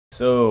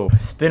So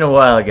it's been a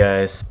while,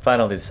 guys.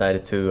 Finally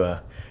decided to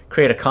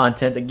create a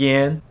content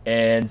again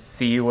and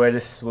see where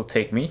this will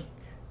take me.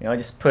 You know,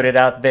 just put it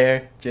out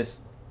there,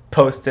 just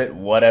post it,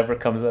 whatever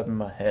comes up in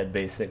my head,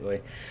 basically.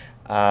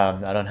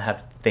 I don't have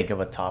to think of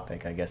a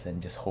topic, I guess,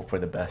 and just hope for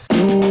the best.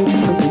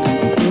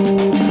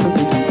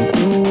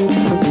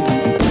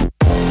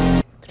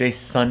 Today's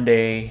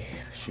Sunday.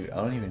 Shoot, I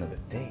don't even know the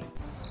date.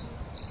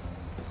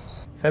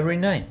 February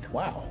 9th.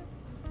 Wow.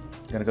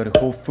 Gonna go to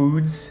Whole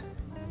Foods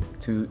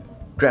to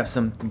grab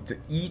something to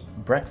eat,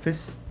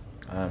 breakfast.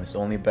 It's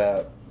only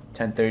about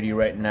 10:30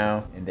 right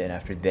now, and then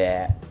after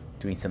that,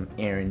 doing some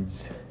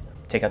errands,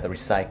 take out the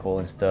recycle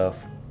and stuff,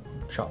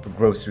 shop for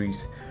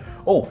groceries.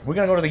 Oh, we're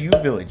gonna go to the U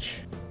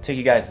Village. Take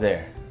you guys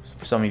there.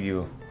 For some of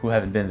you who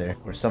haven't been there,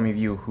 or some of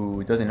you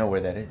who doesn't know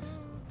where that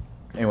is.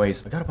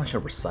 Anyways, I got a bunch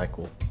of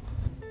recycle.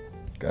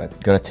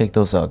 Gotta take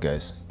those out,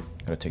 guys.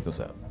 Gotta take those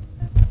out.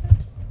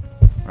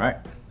 All right.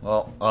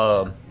 Well,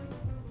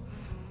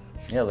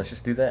 yeah, let's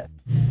just do that.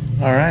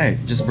 All right,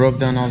 just broke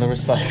down all the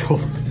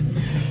recycles.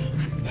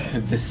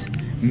 This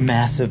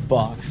massive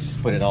box,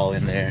 just put it all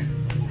in there.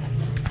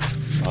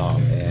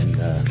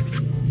 And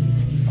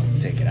I'll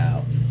take it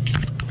out.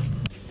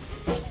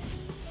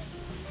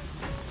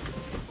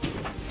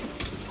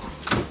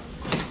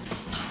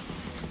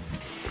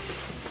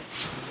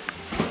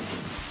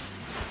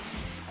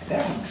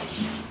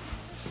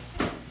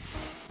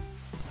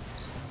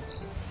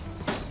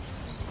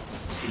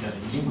 She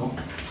doesn't jingle.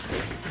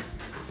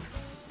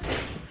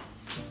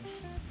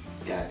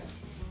 Got it.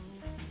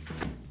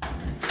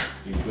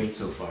 You're great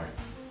so far.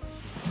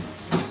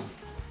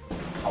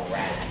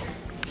 Alright.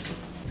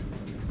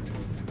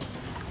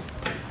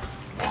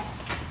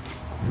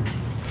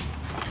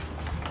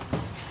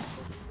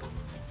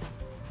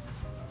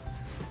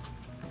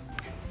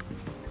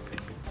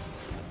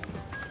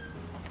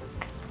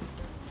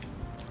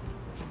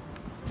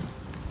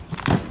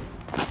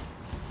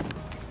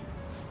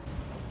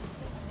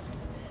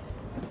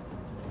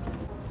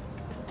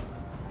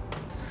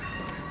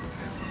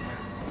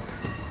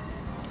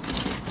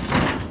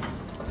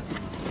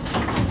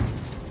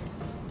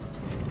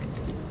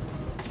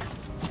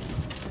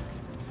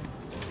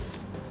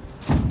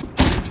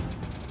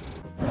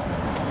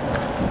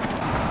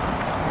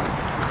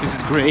 This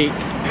is great.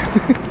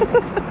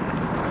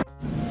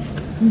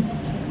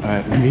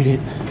 Alright, we made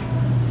it.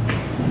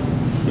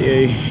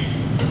 Yay.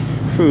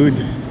 Food.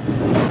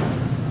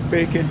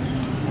 Bacon.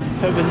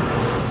 Heaven.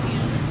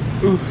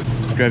 Ooh.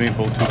 Grab me a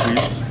bowl too,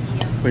 please.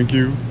 Thank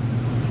you.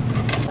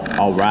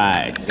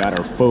 Alright, got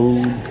our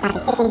food. Got the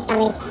chicken,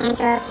 strawberry,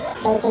 cantaloupe,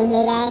 bacon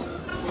here, guys.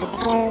 Some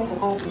potatoes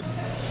and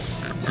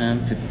eggs. Time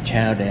to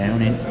chow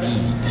down and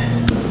eat.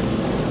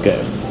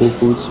 Okay, Whole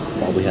Foods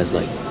probably has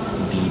like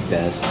the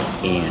best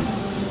and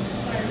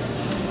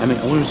I mean,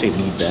 I wouldn't say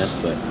the best,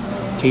 but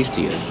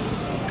tastiest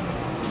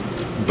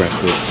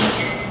breakfast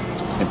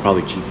and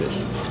probably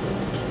cheapest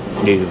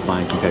that you can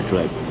find compared to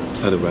like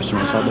other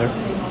restaurants out there.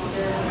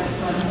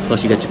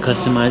 Plus, you get to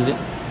customize it.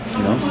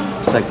 You know,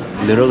 it's like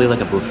literally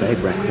like a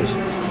buffet breakfast,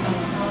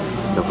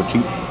 but for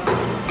cheap.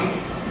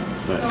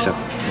 But except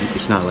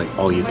it's not like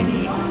all you can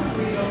eat.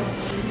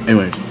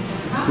 Anyways,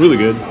 really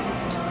good.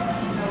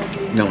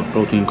 Got with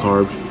protein,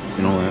 carbs,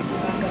 and all that.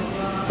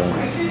 So,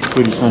 it's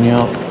pretty sunny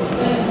out.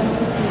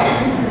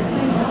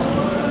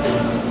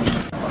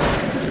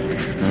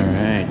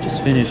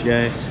 Just finished,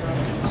 guys.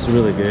 It's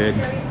really good.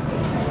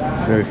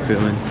 Very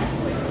filling.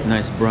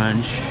 Nice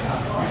brunch.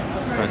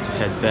 About to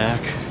head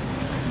back.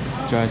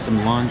 Dry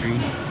some laundry.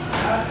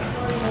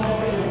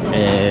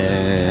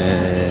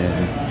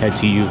 And head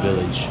to U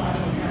Village.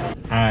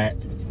 Alright.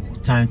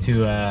 Time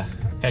to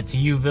head to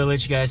U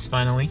Village, guys,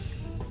 finally.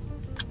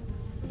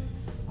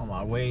 On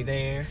my way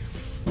there.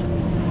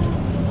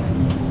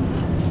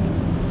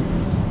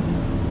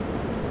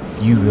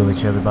 U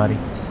Village, everybody.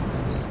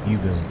 U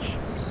Village.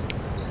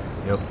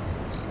 Yep.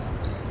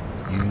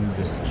 U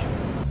Village.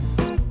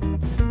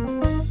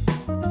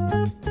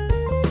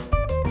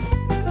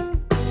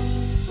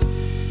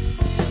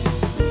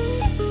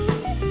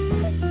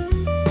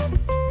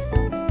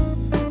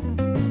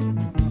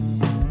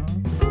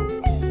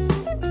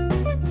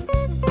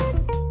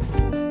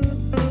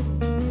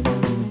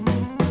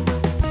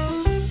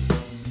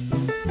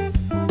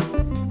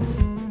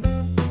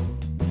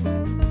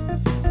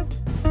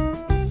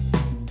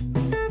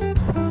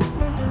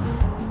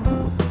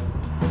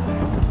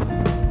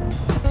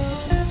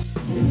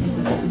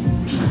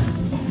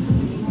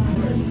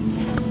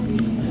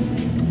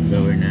 So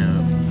we're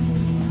now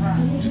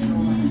just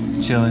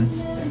chilling,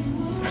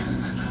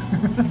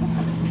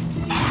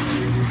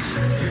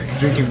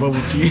 drinking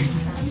bubble tea,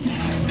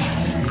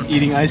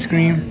 eating ice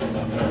cream.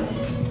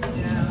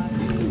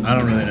 I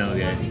don't really know,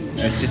 guys.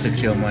 It's just a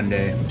chill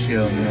Monday.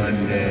 Chill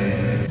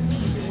Monday.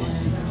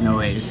 No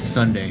wait, it's a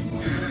Sunday.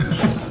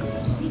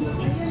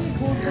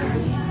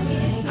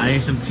 I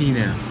need some tea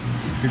now.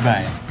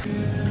 Goodbye.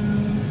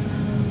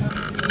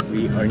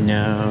 We are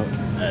now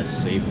at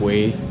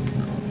Safeway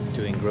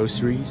doing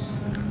groceries.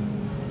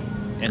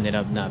 Ended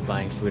up not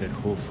buying food at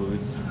Whole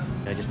Foods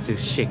just to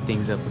shake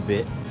things up a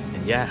bit.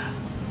 And yeah,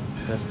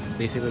 That's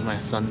basically my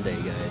Sunday,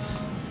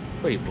 guys.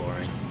 Pretty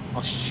boring.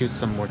 I'll shoot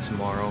some more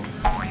tomorrow.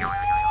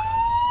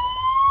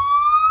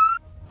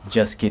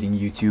 Just kidding,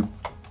 YouTube.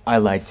 I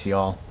lied to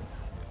y'all.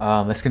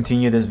 Let's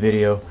continue this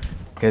video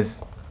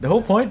because the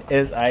whole point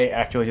is I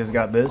actually just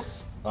got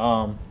this.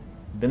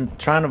 Been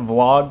trying to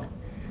vlog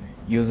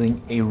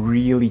using a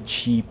really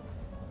cheap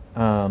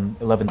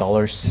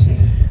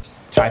 $11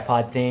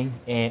 tripod thing,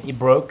 and it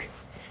broke.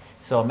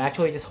 So I'm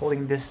actually just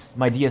holding this,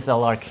 my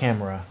DSLR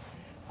camera.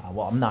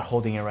 Well, I'm not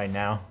holding it right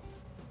now.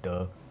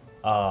 Duh.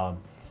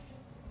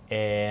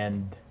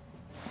 And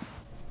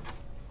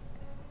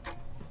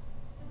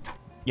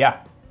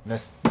yeah,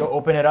 let's go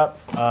open it up.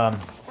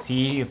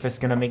 See if it's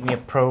gonna make me a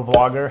pro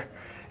vlogger.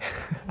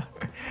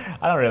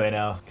 I don't really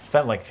know. I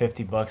spent like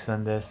 50 bucks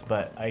on this,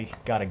 but I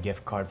got a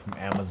gift card from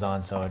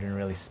Amazon, so I didn't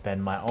really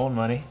spend my own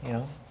money, you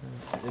know.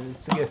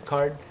 It's a gift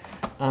card.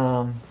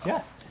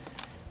 Yeah.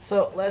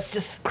 So let's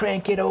just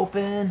crank it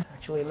open.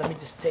 Actually, let me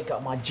just take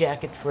out my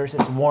jacket first.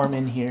 It's warm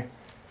in here.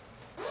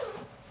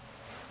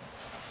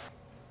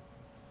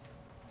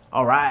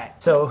 All right,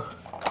 so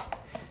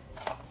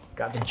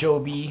got the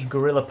Joby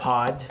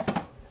GorillaPod.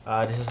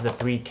 This is the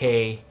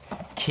 3K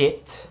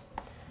kit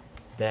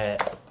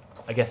that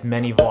I guess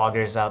many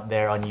vloggers out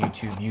there on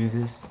YouTube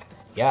uses.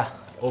 Yeah,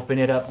 open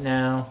it up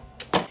now.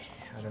 I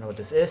don't know what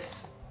this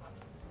is.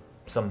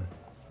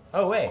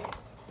 Oh wait,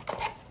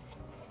 I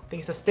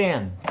think it's a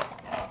stand.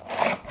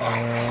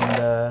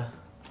 And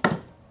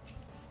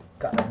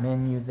got a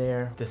menu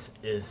there. This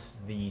is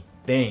the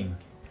thing.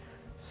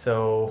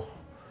 So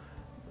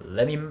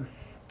let me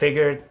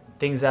figure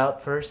things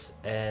out first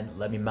and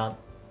let me mount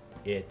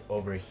it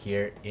over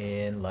here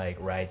in like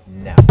right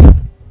now.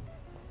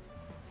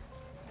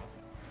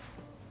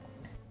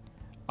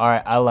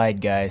 Alright, I lied,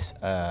 guys.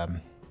 I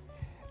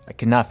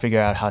could not figure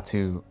out how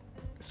to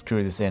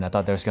screw this in. I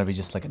thought there was gonna be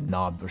just like a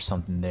knob or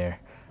something there.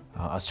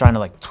 I was trying to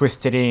like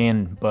twist it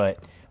in, but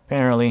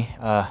apparently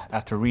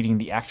after reading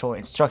the actual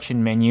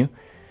instruction menu,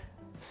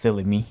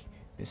 silly me,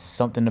 there's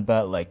something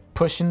about like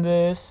pushing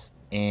this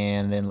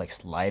and then like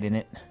sliding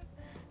it.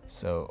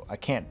 So I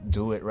can't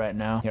do it right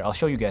now. Here, I'll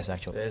show you guys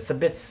actually. It's a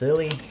bit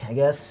silly, I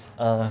guess.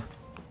 Kind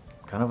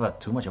of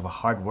too much of a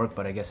hard work,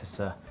 but I guess it's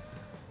you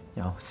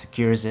know,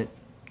 secures the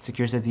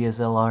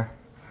DSLR.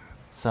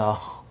 So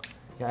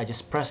yeah, I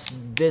just press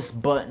this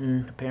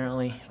button.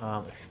 Apparently,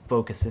 it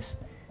focuses.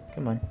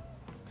 Come on.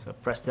 So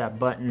press that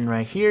button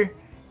right here,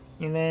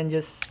 and then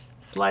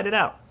just slide it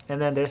out. And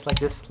then there's like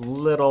this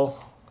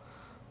little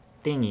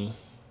thingy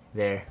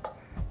there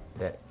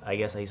that I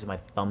guess I use my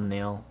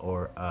thumbnail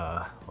or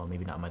well,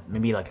 maybe not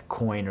maybe like a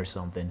coin or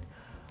something.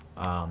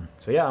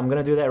 So yeah, I'm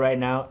gonna do that right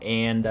now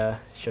and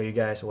show you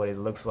guys what it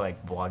looks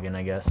like vlogging,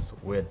 I guess,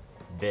 with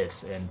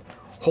this and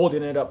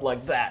holding it up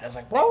like that. I was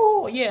like,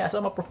 whoa, yes,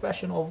 I'm a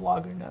professional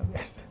vlogger now,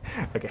 guys.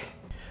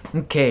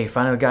 Okay,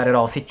 finally got it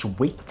all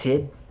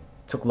situated.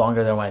 Took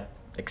longer than what I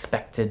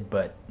expected,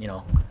 but you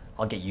know,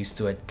 I'll get used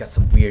to it. Got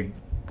some weird,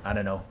 I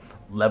don't know,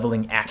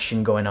 leveling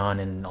action going on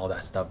and all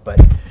that stuff, but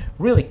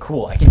really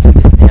cool. I can do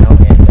this now,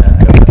 and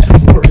I don't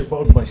have to worry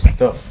about my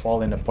stuff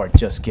falling apart.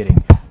 Just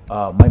kidding.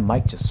 My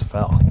mic just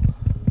fell.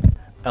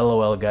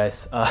 LOL,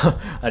 guys. I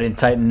didn't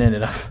tighten it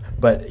enough,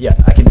 but yeah,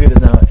 I can do this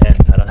now, and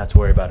I don't have to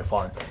worry about it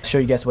falling. I'll show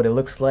you guys what it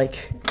looks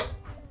like.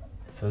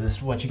 So this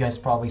is what you guys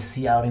probably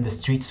see out in the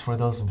streets for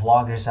those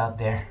vloggers out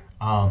there.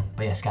 But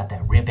yeah, it's got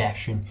that rib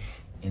action,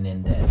 and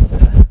then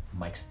that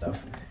mic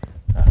stuff.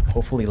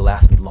 Hopefully it'll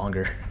last me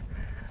longer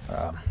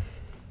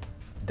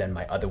than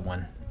my other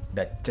one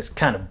that just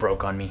kind of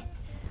broke on me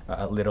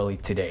literally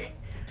today.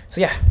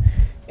 So yeah,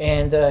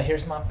 and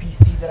here's my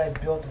PC that I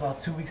built about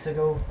 2 weeks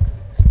ago.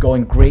 It's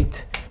going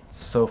great.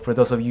 So for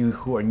those of you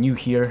who are new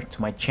here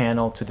to my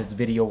channel, to this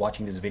video,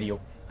 watching this video,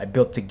 I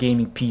built a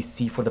gaming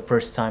PC for the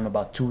first time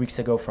about 2 weeks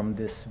ago from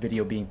this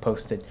video being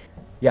posted.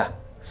 Yeah,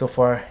 so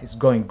far it's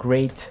going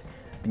great.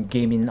 Been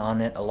gaming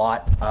on it a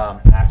lot. I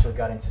actually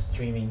got into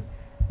streaming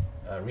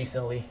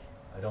recently.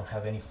 I don't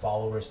have any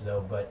followers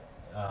though, but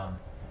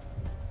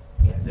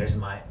yeah, there's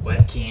my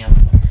webcam.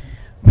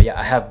 But yeah,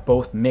 I have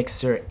both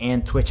Mixer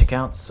and Twitch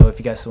accounts, so if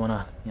you guys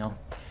wanna, you know,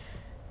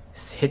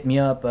 hit me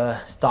up,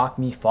 stalk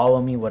me,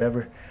 follow me,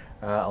 whatever,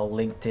 I'll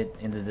link it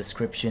in the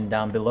description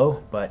down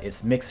below. But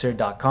it's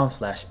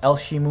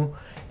mixer.com/elshimu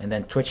and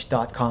then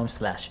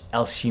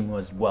twitch.com/elshimu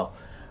as well.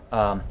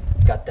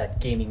 Got that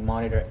gaming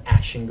monitor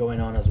action going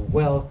on as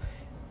well.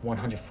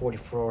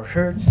 144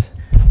 hertz.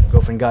 My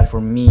girlfriend got it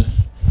for me,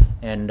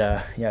 and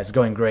yeah, it's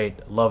going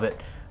great. Love it.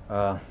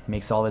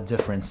 Makes all the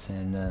difference,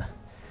 and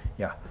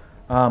yeah.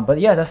 But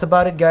yeah, that's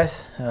about it,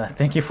 guys.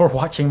 Thank you for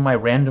watching my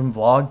random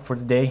vlog for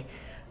today,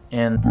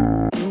 and